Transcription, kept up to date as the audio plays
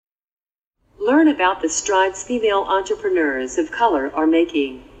Learn about the strides female entrepreneurs of color are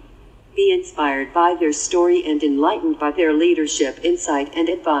making. Be inspired by their story and enlightened by their leadership, insight, and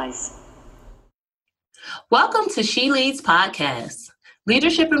advice. Welcome to She Leads Podcast,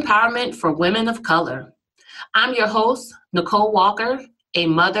 Leadership Empowerment for Women of Color. I'm your host, Nicole Walker, a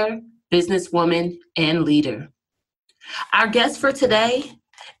mother, businesswoman, and leader. Our guest for today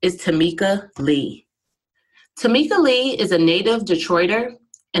is Tamika Lee. Tamika Lee is a native Detroiter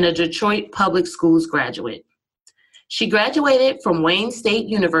and a Detroit Public Schools graduate. She graduated from Wayne State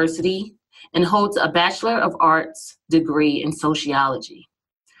University and holds a Bachelor of Arts degree in sociology.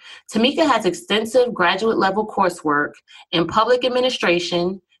 Tamika has extensive graduate-level coursework in public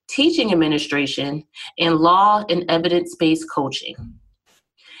administration, teaching administration, and law and evidence-based coaching.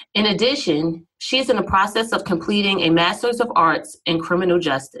 In addition, she is in the process of completing a Master's of Arts in Criminal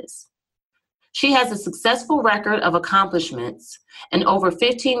Justice. She has a successful record of accomplishments and over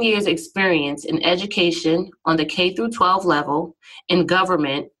 15 years experience in education on the K through 12 level, in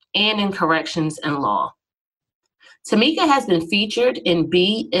government, and in corrections and law. Tamika has been featured in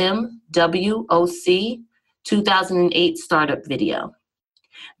BMWOC 2008 startup video.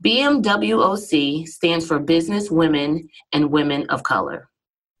 BMWOC stands for Business Women and Women of Color.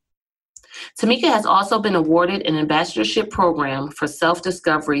 Tamika has also been awarded an ambassadorship program for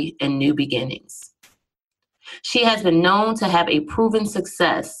self-discovery and new beginnings. She has been known to have a proven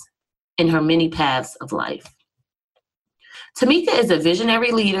success in her many paths of life. Tamika is a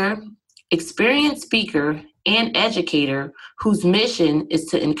visionary leader, experienced speaker, and educator whose mission is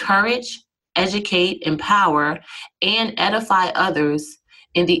to encourage, educate, empower, and edify others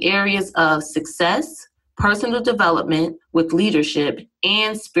in the areas of success, personal development with leadership,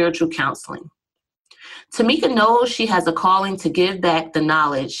 and spiritual counseling. Tamika knows she has a calling to give back the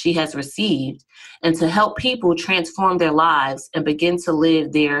knowledge she has received and to help people transform their lives and begin to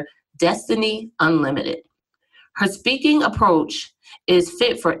live their destiny unlimited. Her speaking approach is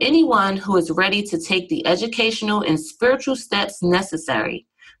fit for anyone who is ready to take the educational and spiritual steps necessary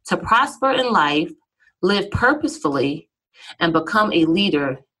to prosper in life, live purposefully, and become a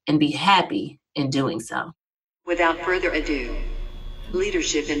leader and be happy in doing so. Without further ado,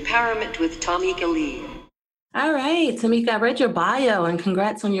 Leadership Empowerment with Tamika Lee. All right, Tamika, I read your bio and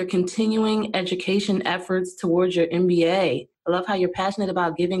congrats on your continuing education efforts towards your MBA. I love how you're passionate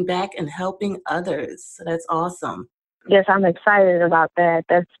about giving back and helping others. So that's awesome. Yes, I'm excited about that.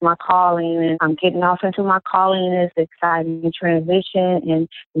 That's my calling, and I'm getting off into my calling. It's an exciting transition, and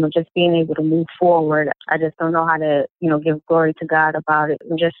just being able to move forward. I just don't know how to, give glory to God about it.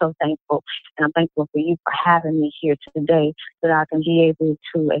 I'm just so thankful, and I'm thankful for you for having me here today, so that I can be able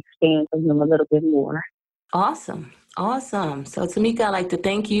to expand on them a little bit more. Awesome. So, Tamika, I'd like to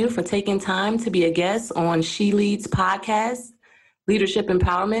thank you for taking time to be a guest on She Leads Podcast, Leadership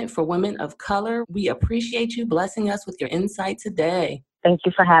Empowerment for Women of Color. We appreciate you blessing us with your insight today. Thank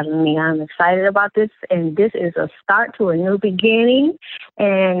you for having me. I'm excited about this, and this is a start to a new beginning,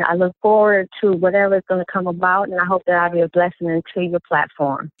 and I look forward to whatever is going to come about, and I hope that I'll be a blessing into your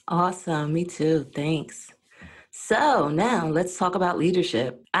platform. Awesome. Me too. Thanks. So now let's talk about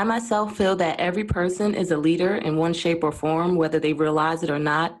leadership. I myself feel that every person is a leader in one shape or form, whether they realize it or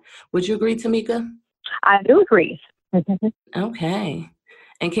not. Would you agree, Tamika? I do agree. Okay.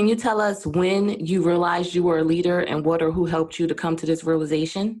 And can you tell us when you realized you were a leader and what or who helped you to come to this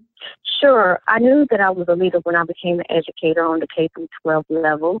realization? Sure. I knew that I was a leader when I became an educator on the K through 12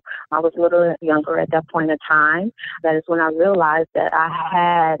 level. I was a little younger at that point in time. That is when I realized that I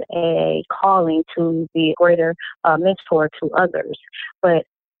had a calling to be a greater mentor to others. But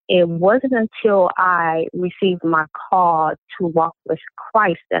it wasn't until I received my call to walk with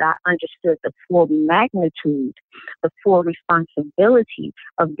Christ that I understood the full magnitude, the full responsibility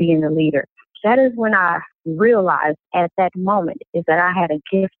of being a leader. That is when I realized at that moment is that I had a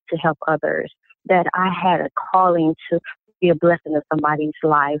gift to help others, that I had a calling to be a blessing to somebody's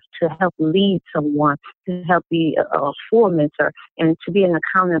life, to help lead someone, to help be a full mentor, and to be an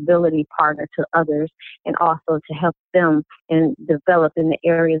accountability partner to others, and also to help them and develop in the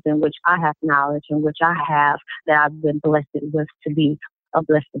areas in which I have knowledge and which I have that I've been blessed with to be a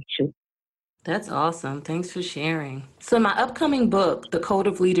blessing to. That's awesome. Thanks for sharing. So in my upcoming book, The Code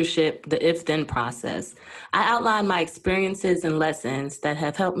of Leadership, The If-Then Process, I outline my experiences and lessons that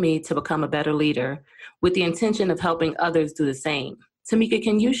have helped me to become a better leader with the intention of helping others do the same. Tamika,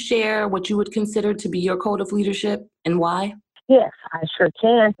 can you share what you would consider to be your code of leadership and why? Yes, I sure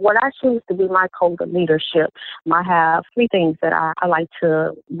can. What I choose to be my code of leadership, I have three things that I like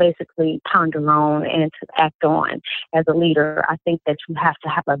to basically ponder on and to act on as a leader. I think that you have to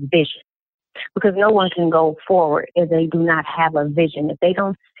have a vision. because no one can go forward if they do not have a vision. If they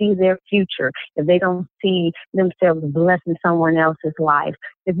don't see their future, if they don't see themselves blessing someone else's life,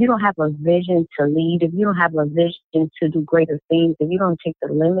 if you don't have a vision to lead, if you don't have a vision to do greater things, if you don't take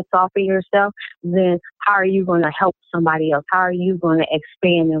the limits off of yourself, then how are you going to help somebody else? How are you going to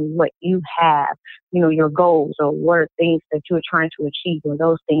expand in what you have, your goals, or what are things that you're trying to achieve, or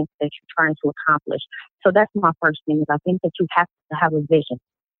those things that you're trying to accomplish? So that's my first thing, is I think that you have to have a vision.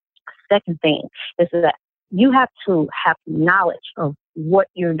 Second thing is that you have to have knowledge of what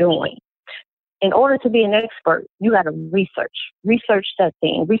you're doing. In order to be an expert, you got to research that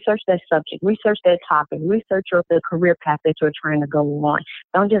thing, research that subject, research that topic, research the career path that you're trying to go on.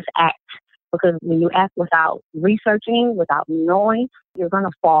 Don't just act, because when you act without researching, without knowing, you're going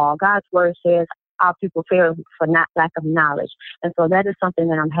to fall. God's word says our people fail for lack of knowledge. And so that is something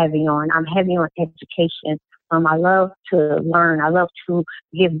that I'm heavy on. I'm heavy on education. I love to learn. I love to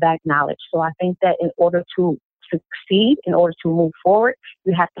give back knowledge. So I think that in order to succeed, in order to move forward,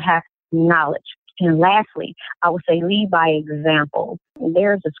 you have to have knowledge. And lastly, I would say lead by example. And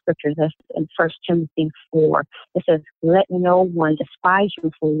there's a scripture that's in 1 Timothy 4. It says, let no one despise you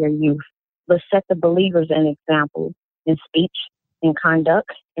for your youth, but set the believers an example in speech, in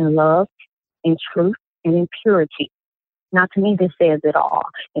conduct, in love, in truth, and in purity. Now, to me, this says it all.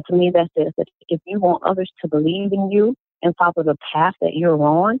 And to me, that says that if you want others to believe in you and follow the path that you're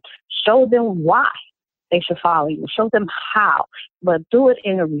on, show them why they should follow you. Show them how, but do it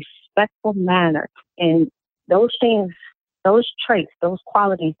in a respectful manner. And those things, those traits, those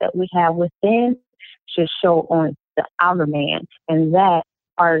qualities that we have within should show on the outer man. And that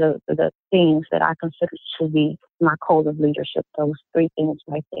are the things that I consider to be my code of leadership, those three things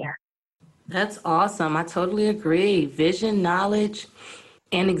right there. That's awesome. I totally agree. Vision, knowledge,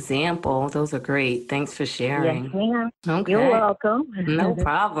 and example. Those are great. Thanks for sharing. Yes, ma'am. Okay. You're welcome. No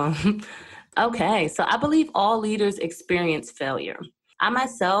problem. Okay. So I believe all leaders experience failure. I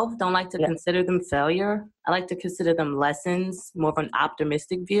myself don't like to consider them failure. I like to consider them lessons, more of an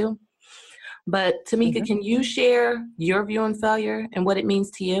optimistic view. But Tamika, can you share your view on failure and what it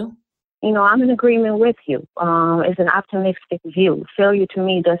means to you? I'm in agreement with you. It's an optimistic view. Failure to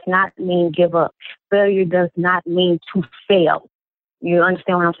me does not mean give up. Failure does not mean to fail. You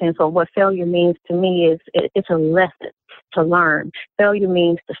understand what I'm saying? So what failure means to me is it's a lesson to learn. Failure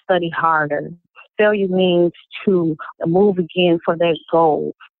means to study harder. Failure means to move again for that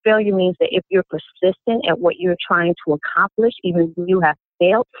goal. Failure means that if you're persistent at what you're trying to accomplish, even if you have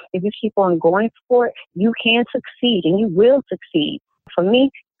failed, if you keep on going for it, you can succeed and you will succeed. For me,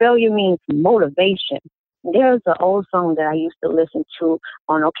 failure means motivation. There's an old song that I used to listen to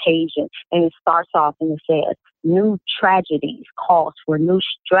on occasion, and it starts off and it says, new tragedies calls for new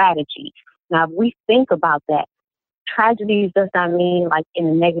strategies. Now, if we think about that, tragedies does not mean like in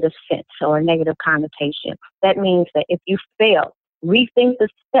a negative sense or a negative connotation. That means that if you fail, rethink the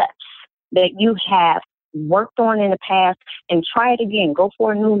steps that you have worked on in the past and try it again. Go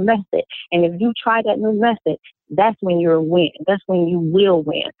for a new method. And if you try that new method, that's when you'll win. That's when you will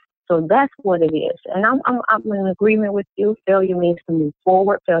win. So that's what it is. And I'm in agreement with you. Failure means to move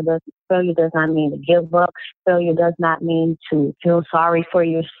forward. Failure does not mean to give up. Failure does not mean to feel sorry for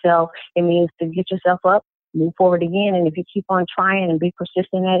yourself. It means to get yourself up, move forward again. And if you keep on trying and be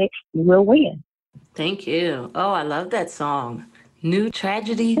persistent at it, you will win. Thank you. Oh, I love that song. New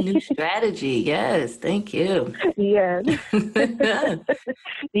tragedy, new strategy. Yes, thank you. Yes.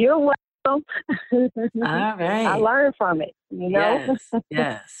 You're welcome. All right. I learned from it, Yes.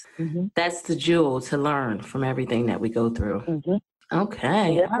 Mm-hmm. That's the jewel, to learn from everything that we go through. Mm-hmm.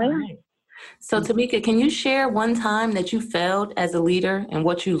 Okay. Yes, all right. So, Tamika, can you share one time that you failed as a leader and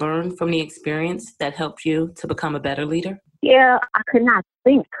what you learned from the experience that helped you to become a better leader? Yeah, I could not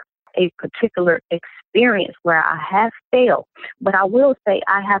think a particular experience where I have failed, but I will say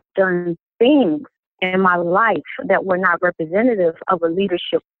I have done things in my life that were not representative of a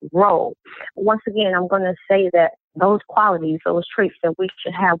leadership role. Once again, I'm going to say that those qualities, those traits that we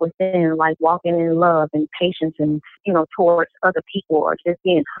should have within, like walking in love and patience and, towards other people, or just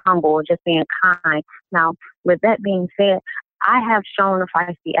being humble, or just being kind. Now, with that being said, I have shown a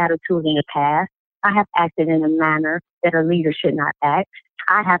feisty attitude in the past. I have acted in a manner that a leader should not act.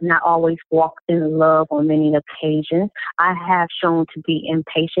 I have not always walked in love on many occasions. I have shown to be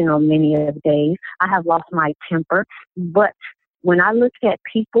impatient on many of the days. I have lost my temper. But when I look at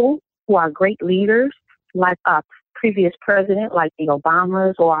people who are great leaders, like a previous president, like the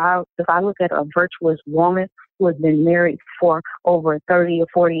Obamas, or if I look at a virtuous woman who has been married for over 30 or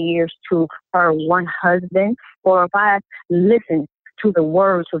 40 years to her one husband, or if I listen to the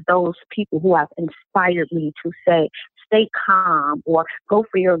words of those people who have inspired me to say, stay calm or go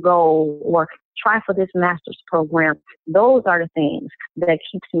for your goal or try for this master's program. Those are the things that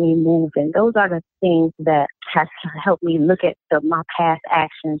keeps me moving. Those are the things that has helped me look at my past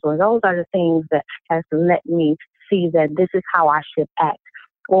actions, or those are the things that has let me see that this is how I should act.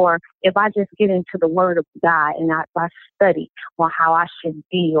 Or if I just get into the Word of God and I study on how I should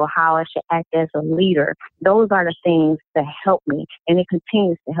be or how I should act as a leader, those are the things that help me. And it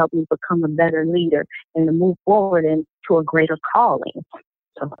continues to help me become a better leader and to move forward into a greater calling.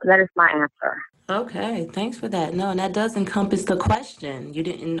 So that is my answer. Okay, thanks for that. No, and that does encompass the question. You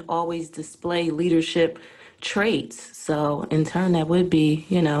didn't always display leadership traits. So in turn, that would be,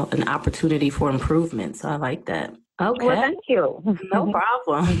 an opportunity for improvement. So I like that. Okay. Well, thank you. No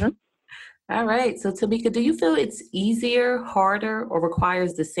problem. Mm-hmm. All right. So Tamika, do you feel it's easier, harder, or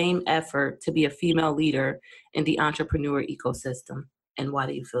requires the same effort to be a female leader in the entrepreneur ecosystem? And why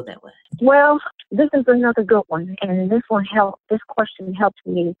do you feel that way? Well, this is another good one. And this question helped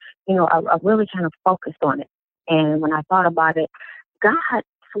me, I really kind of focused on it. And when I thought about it, God's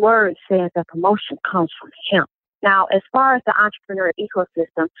word says that promotion comes from Him. Now, as far as the entrepreneur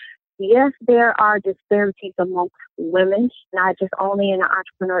ecosystem, yes, there are disparities amongst women, not just only in the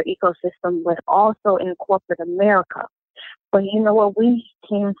entrepreneur ecosystem, but also in corporate America. But you know what? We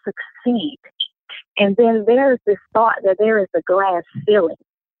can succeed. And then there's this thought that there is a glass ceiling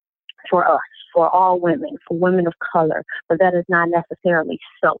for us, for all women, for women of color, but that is not necessarily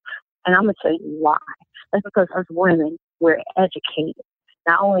so. And I'm going to tell you why. That's because as women, we're educated.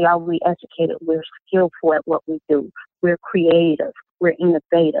 Not only are we educated, we're skillful at what we do. We're creative. We're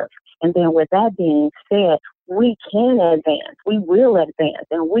innovative. And then with that being said, we can advance. We will advance.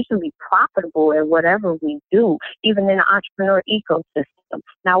 And we can be profitable at whatever we do, even in the entrepreneur ecosystem.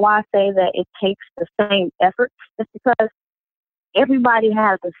 Now, why I say that it takes the same effort is because everybody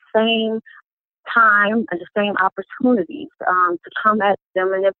has the same time and the same opportunities to come at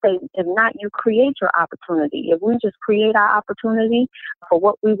them. And if not, you create your opportunity. If we just create our opportunity for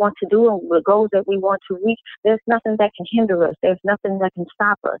what we want to do and the goals that we want to reach, there's nothing that can hinder us. There's nothing that can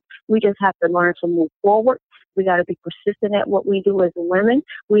stop us. We just have to learn to move forward. We got to be persistent at what we do as women.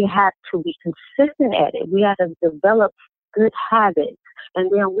 We have to be consistent at it. We have to develop good habits. And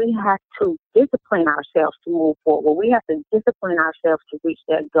then we have to discipline ourselves to move forward. We have to discipline ourselves to reach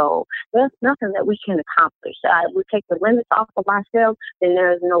that goal. There's nothing that we can accomplish. If we take the limits off of ourselves, then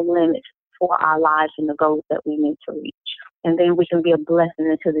there is no limit for our lives and the goals that we need to reach. And then we can be a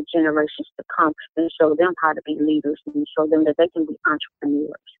blessing into the generations to come and show them how to be leaders and show them that they can be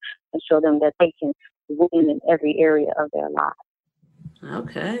entrepreneurs and show them that they can win in every area of their lives.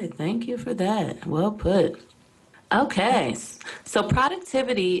 Okay, thank you for that. Well put. Okay, so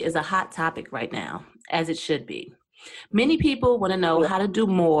productivity is a hot topic right now, as it should be. Many people want to know how to do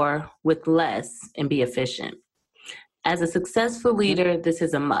more with less and be efficient. As a successful leader, this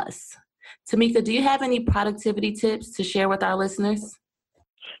is a must. Tamika, do you have any productivity tips to share with our listeners?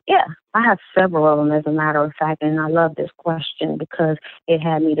 Yeah, I have several of them, as a matter of fact, and I love this question because it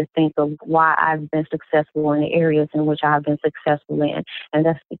had me to think of why I've been successful in the areas in which I've been successful in, and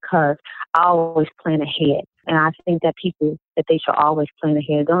that's because I always plan ahead. And I think that people, that they should always plan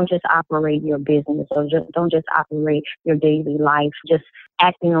ahead. Don't just operate your business or don't just operate your daily life, just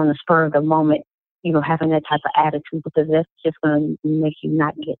acting on the spur of the moment, having that type of attitude, because that's just going to make you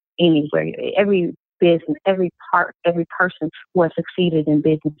not get anywhere. Every business, every person who has succeeded in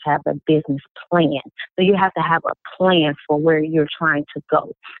business have a business plan. So you have to have a plan for where you're trying to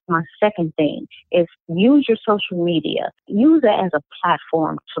go. My second thing is use your social media. Use it as a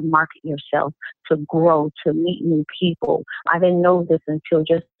platform to market yourself, to grow, to meet new people. I didn't know this until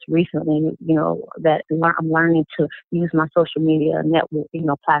just recently, that I'm learning to use my social media network,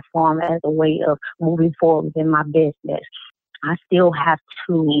 platform as a way of moving forward in my business. I still have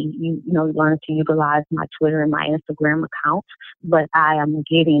to, learn to utilize my Twitter and my Instagram accounts, but I am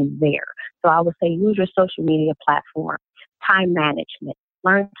getting there. So I would say use your social media platform. Time management.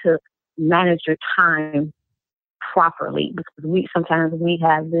 Learn to manage your time properly, because sometimes we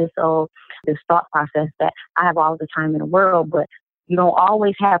have this thought process that I have all the time in the world, but you don't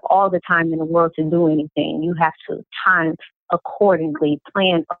always have all the time in the world to do anything. You have to time accordingly,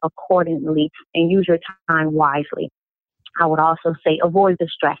 plan accordingly, and use your time wisely. I would also say avoid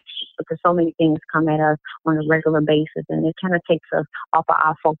distractions, because so many things come at us on a regular basis, and it kind of takes us off of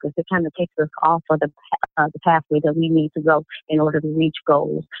our focus. It kind of takes us off of the pathway that we need to go in order to reach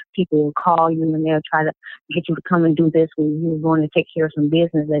goals. People will call you and they'll try to get you to come and do this when you're going to take care of some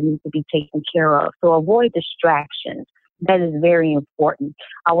business that needs to be taken care of. So avoid distractions. That is very important.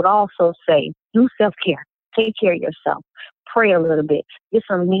 I would also say do self-care. Take care of yourself. Pray a little bit. Get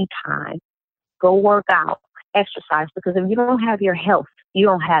some me time. Go work out. exercise, because if you don't have your health, you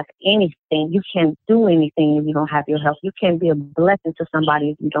don't have anything. You can't do anything if you don't have your health. You can't be a blessing to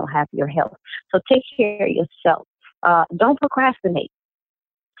somebody if you don't have your health. So take care of yourself. Don't procrastinate.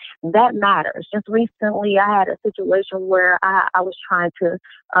 That matters. Just recently, I had a situation where I was trying to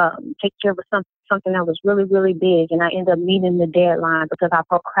take care of something that was really, really big, and I ended up meeting the deadline because I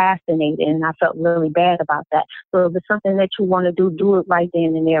procrastinated, and I felt really bad about that. So if it's something that you want to do it right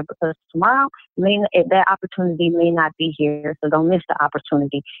then and there, because tomorrow that opportunity may not be here, so don't miss the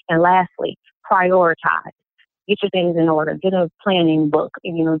opportunity. And lastly, prioritize. Get your things in order. Get a planning book.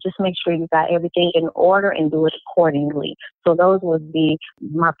 Just make sure you got everything in order and do it accordingly. So those would be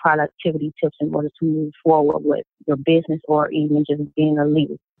my productivity tips in order to move forward with your business or even just being a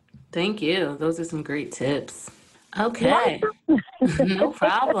leader. Thank you. Those are some great tips. Okay. No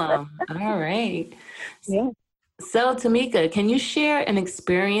problem. All right. Yeah. So, Tamika, can you share an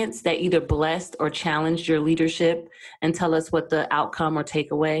experience that either blessed or challenged your leadership and tell us what the outcome or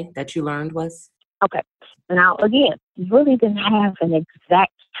takeaway that you learned was? Okay. Now, again, really didn't have an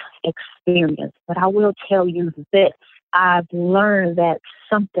exact experience, but I will tell you that I've learned that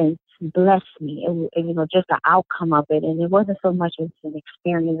something blessed me, just the outcome of it. And it wasn't so much as an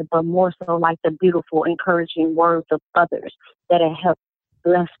experience, but more so like the beautiful, encouraging words of others that have helped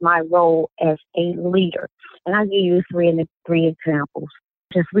bless my role as a leader. And I'll give you three examples.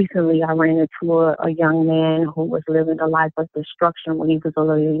 Just recently, I ran into a young man who was living a life of destruction when he was a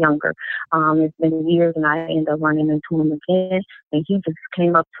little younger. It's been years, and I ended up running into him again. And he just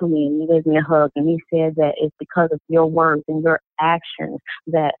came up to me and he gave me a hug. And he said that it's because of your words and your actions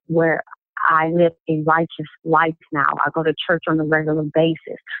that where I live a righteous life now. I go to church on a regular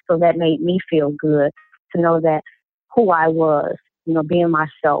basis. So that made me feel good to know that who I was, being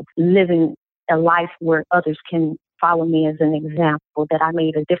myself, living a life where others can follow me as an example, that I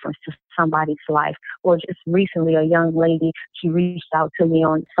made a difference to somebody's life. Or just recently, a young lady, she reached out to me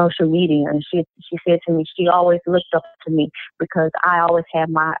on social media, and she said to me, she always looked up to me because I always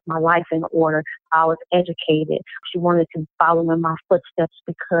had my life in order. I was educated. She wanted to follow in my footsteps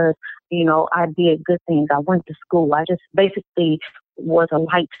because, I did good things. I went to school. I just basically was a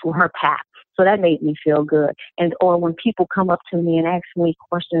light to her path. So that made me feel good. Or when people come up to me and ask me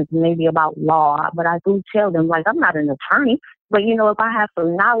questions maybe about law, but I do tell them, like, I'm not an attorney, but if I have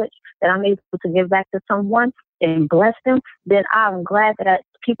some knowledge that I'm able to give back to someone and bless them, then I'm glad that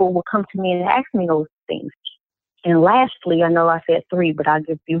people will come to me and ask me those things. And lastly, I know I said 3, but I'll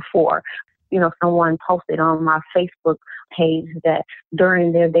give you 4. Someone posted on my Facebook page that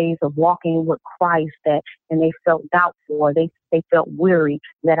during their days of walking with Christ and they felt doubtful or they felt weary,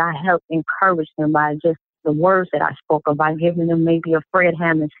 that I helped encourage them by just the words that I spoke of, by giving them maybe a Fred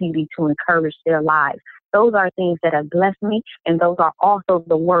Hammond CD to encourage their lives. Those are things that have blessed me, and those are also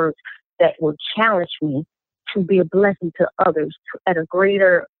the words that will challenge me to be a blessing to others at a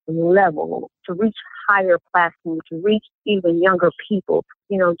greater level, to reach higher platforms, to reach even younger people,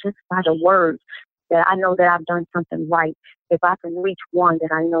 just by the words that I know that I've done something right. If I can reach one, then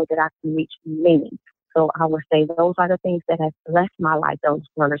I know that I can reach many. So I would say those are the things that have blessed my life, those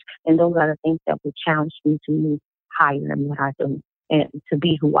words, and those are the things that will challenge me to move higher in what I do and to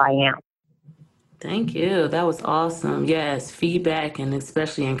be who I am. Thank you. That was awesome. Yes, feedback and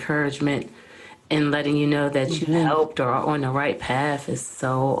especially encouragement and letting you know that you helped or are on the right path is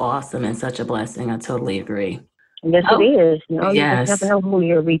so awesome and such a blessing. I totally agree. Yes, it is. You just Yes. never know who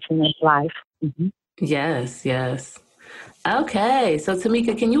you're reaching in life. Mm-hmm. Yes, yes. Okay, so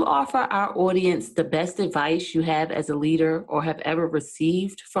Tamika, can you offer our audience the best advice you have as a leader or have ever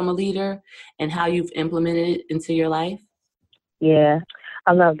received from a leader and how you've implemented it into your life? Yeah,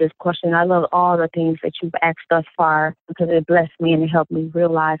 I love this question. I love all the things that you've asked thus far because it blessed me and it helped me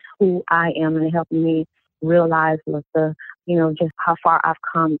realize who I am and it helped me realize with just how far I've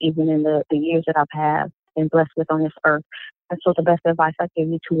come even in the years that I've had and blessed with on this earth. And so the best advice, I give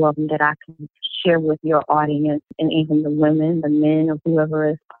you 2 of them that I can share with your audience and even the women, the men, or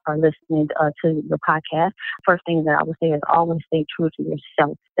whoever are listening to your podcast. First thing that I would say is always stay true to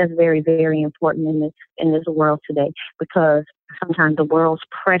yourself. That's very, very important in this world today, because sometimes the world's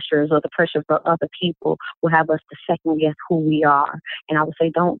pressures or the pressure for other people will have us to second guess who we are. And I would say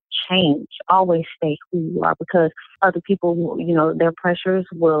don't change. Always stay who you are, because other people, their pressures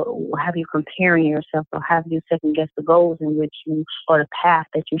will have you comparing yourself or have you second guess the goals in which you or the path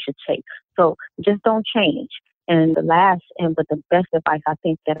that you should take. So just don't change. And the last but the best advice I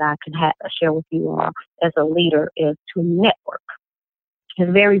think that I can share with you all as a leader is to network.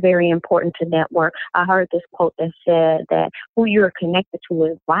 It's very, very important to network. I heard this quote that said that who you're connected to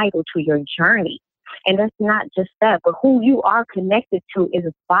is vital to your journey. And that's not just that, but who you are connected to is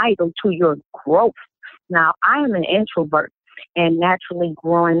vital to your growth. Now, I am an introvert, and naturally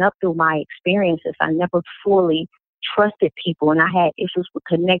growing up through my experiences, I never fully trusted people, and I had issues with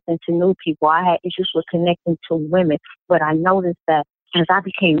connecting to new people. I had issues with connecting to women, but I noticed that as I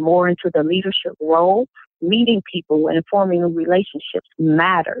became more into the leadership role, meeting people and forming new relationships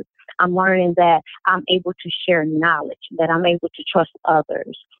mattered. I'm learning that I'm able to share knowledge, that I'm able to trust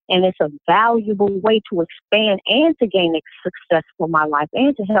others. And it's a valuable way to expand and to gain success for my life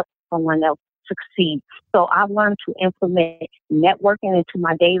and to help someone else succeed. So I've learned to implement networking into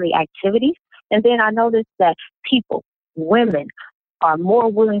my daily activities. And then I noticed that people, women, are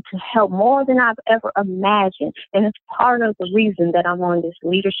more willing to help more than I've ever imagined. And it's part of the reason that I'm on this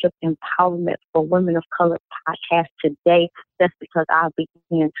Leadership Empowerment for Women of Color podcast today. That's because I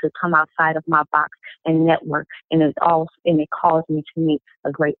began to come outside of my box and network, and it caused me to meet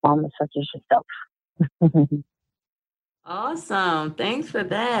a great woman such as yourself. Awesome. Thanks for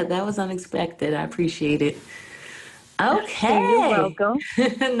that. That was unexpected. I appreciate it. Okay. You're welcome.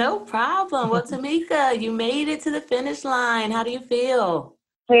 No problem. Well, Tamika, you made it to the finish line. How do you feel?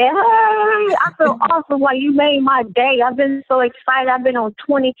 Yeah, I feel awesome. Like, you made my day. I've been so excited. I've been on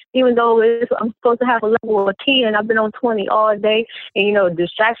 20, even though I'm supposed to have a level of 10. I've been on 20 all day. And,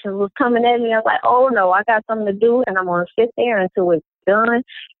 distractions was coming at me. I was like, oh, no, I got something to do. And I'm going to sit there until it's done.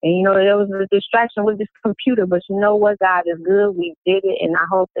 And, there was a distraction with this computer. But you know what? God is good. We did it. And I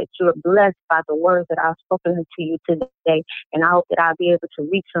hope that you're blessed by the words that I've spoken to you today. And I hope that I'll be able to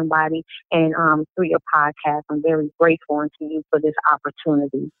reach somebody and through your podcast. I'm very grateful unto you for this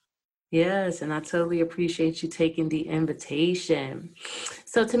opportunity. Yes, and I totally appreciate you taking the invitation.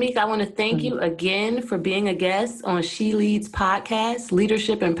 So, Tamika, I want to thank you again for being a guest on She Leads podcast,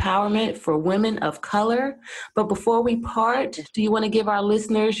 Leadership Empowerment for Women of Color. But before we part, do you want to give our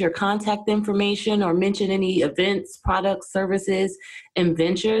listeners your contact information or mention any events, products, services, and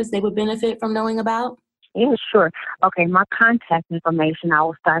ventures they would benefit from knowing about? Yeah, sure. Okay, my contact information, I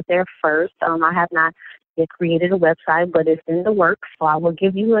will start there first. I have not yet created a website, but it's in the works. So I will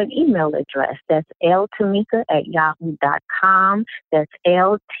give you an email address. That's ltamika@yahoo.com. That's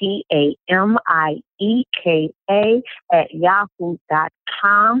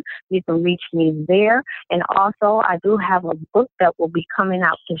LTAMIEKA@yahoo.com. You can reach me there. And also, I do have a book that will be coming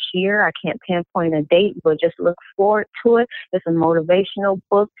out this year. I can't pinpoint a date, but just look forward to it. It's a motivational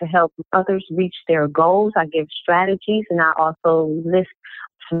book to help others reach their goals. I give strategies, and I also list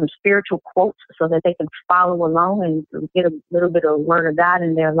some spiritual quotes so that they can follow along and get a little bit of word of God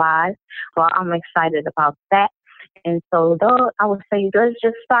in their lives. So I'm excited about that. And so I would say let's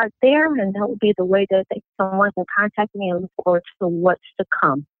just start there, and that would be the way that someone can contact me and look forward to what's to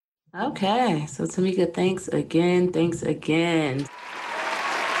come. Okay. So, Tamika, thanks again. Thanks again.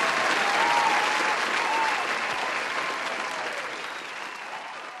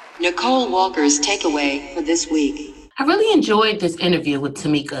 Nicole Walker's takeaway for this week. I really enjoyed this interview with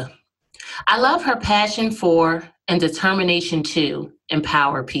Tamika. I love her passion for and determination to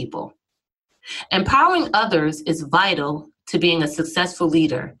empower people. Empowering others is vital to being a successful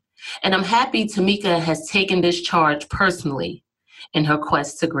leader, and I'm happy Tamika has taken this charge personally in her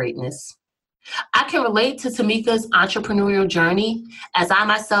quest to greatness. I can relate to Tamika's entrepreneurial journey, as I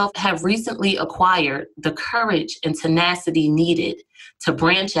myself have recently acquired the courage and tenacity needed to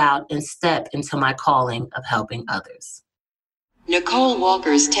branch out and step into my calling of helping others. Nicole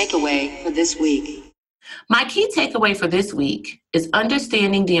Walker's takeaway for this week. My key takeaway for this week is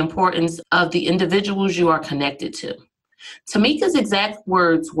understanding the importance of the individuals you are connected to. Tamika's exact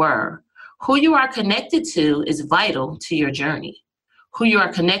words were, "Who you are connected to is vital to your journey. Who you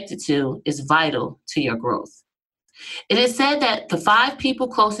are connected to is vital to your growth." It is said that the 5 people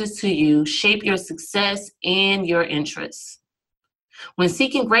closest to you shape your success and your interests. When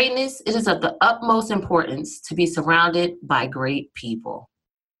seeking greatness, it is of the utmost importance to be surrounded by great people.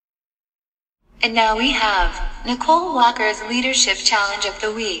 And now we have Nicole Walker's Leadership Challenge of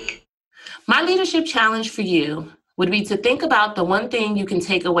the Week. My leadership challenge for you would be to think about the one thing you can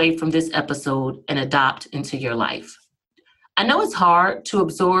take away from this episode and adopt into your life. I know it's hard to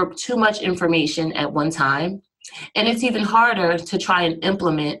absorb too much information at one time, and it's even harder to try and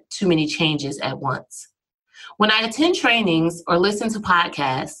implement too many changes at once. When I attend trainings or listen to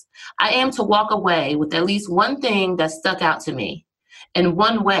podcasts, I am to walk away with at least one thing that stuck out to me and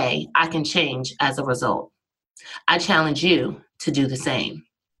one way I can change as a result. I challenge you to do the same.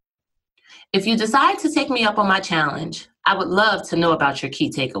 If you decide to take me up on my challenge, I would love to know about your key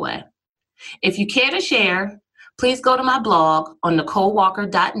takeaway. If you care to share, please go to my blog on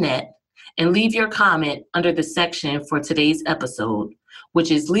NicoleWalker.net and leave your comment under the section for today's episode, which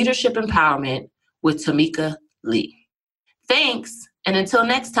is Leadership Empowerment with Tamika Lee. Thanks, And until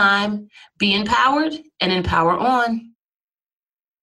next time, be empowered and empower on.